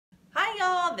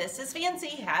y'all. This is Fancy.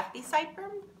 Happy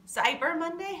Cyber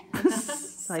Monday.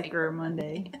 Cyber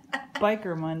Monday.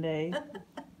 Biker Monday.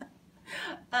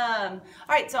 All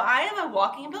right, so I am a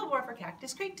walking billboard for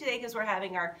Cactus Creek today because we're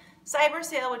having our cyber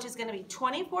sale, which is going to be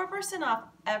 24% off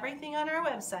everything on our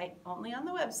website, only on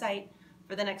the website,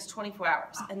 for the next 24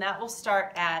 hours. And that will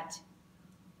start at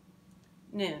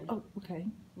noon. Oh, okay.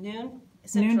 Noon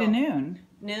Central. Noon to noon.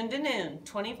 Noon to noon.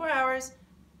 24 hours,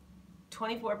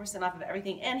 24% off of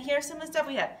everything. And here's some of the stuff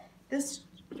we have. This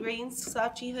green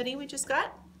slouchy hoodie we just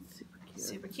got. Super cute.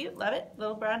 Super cute. Love it.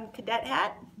 Little brown cadet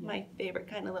hat. My favorite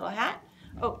kind of little hat.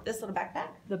 Oh, this little backpack.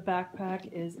 The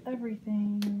backpack is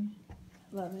everything.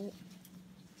 Love it.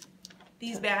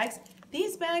 These bags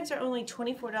are only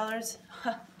 $24.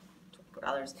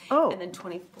 $24. Oh. And then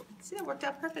 24. See, that worked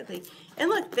out perfectly. And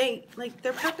look,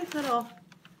 they're perfect little.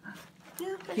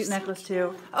 Yeah, Cute so necklace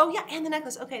cute. too. Oh yeah, and the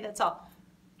necklace. Okay, that's all.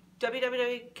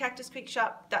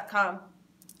 www.cactuscreekshop.com.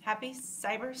 Happy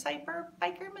Cyber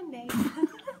Biker Monday.